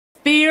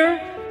Fear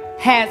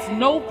has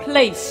no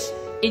place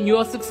in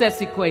your success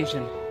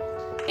equation.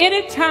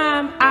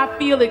 Anytime I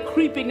feel it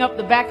creeping up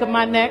the back of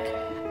my neck,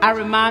 I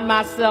remind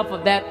myself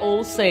of that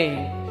old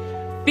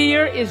saying,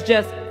 fear is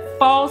just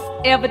false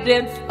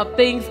evidence of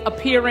things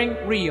appearing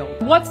real.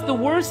 What's the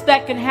worst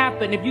that can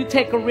happen if you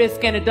take a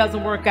risk and it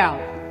doesn't work out?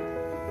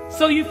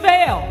 So you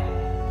fail.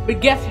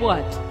 But guess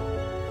what?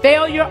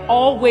 Failure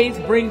always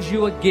brings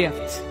you a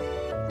gift.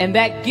 And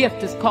that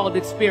gift is called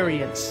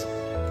experience.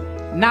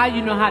 Now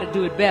you know how to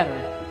do it better.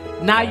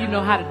 Now you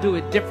know how to do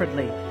it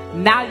differently.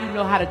 Now you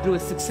know how to do it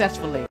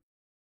successfully.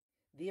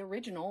 The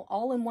original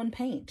all-in-one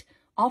paint,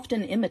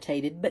 often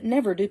imitated but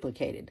never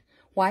duplicated.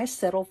 Why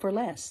settle for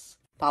less?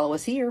 Follow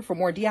us here for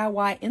more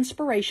DIY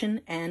inspiration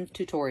and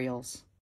tutorials.